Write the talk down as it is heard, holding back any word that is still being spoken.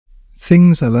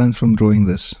Things I learned from drawing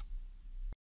this.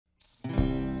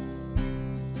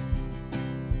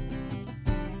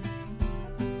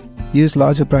 Use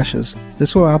larger brushes.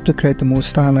 This will help to create a more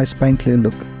stylized paint-clear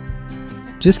look.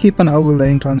 Just keep on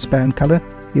overlaying transparent color.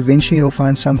 Eventually you'll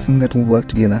find something that will work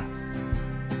together.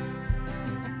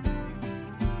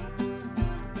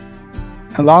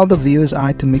 Allow the viewer's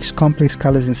eye to mix complex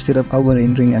colors instead of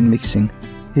over-rendering and mixing.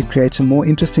 It creates a more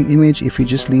interesting image if you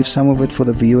just leave some of it for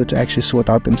the viewer to actually sort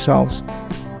out themselves.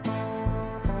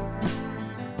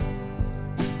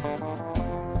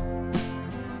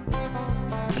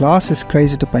 Glass is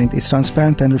crazy to paint. It's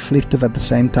transparent and reflective at the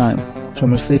same time.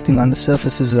 From reflecting on the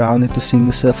surfaces around it to seeing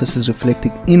the surfaces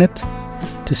reflecting in it,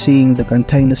 to seeing the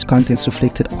container's contents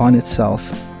reflected on itself.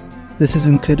 This is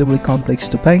incredibly complex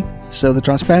to paint. So the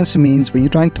transparency means when you're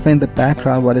trying to paint the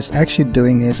background, what it's actually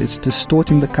doing is it's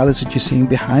distorting the colors that you're seeing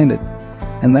behind it.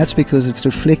 And that's because it's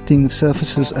reflecting the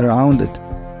surfaces around it.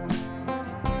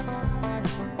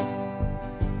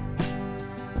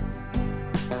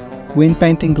 When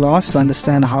painting glass, to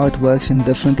understand how it works in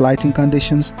different lighting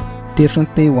conditions,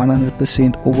 definitely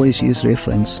 100% always use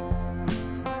reference.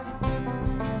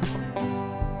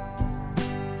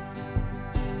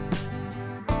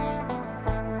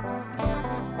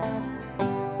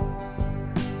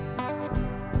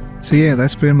 So yeah,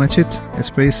 that's pretty much it. It's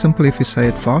pretty simple if you say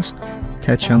it fast.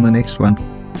 Catch you on the next one.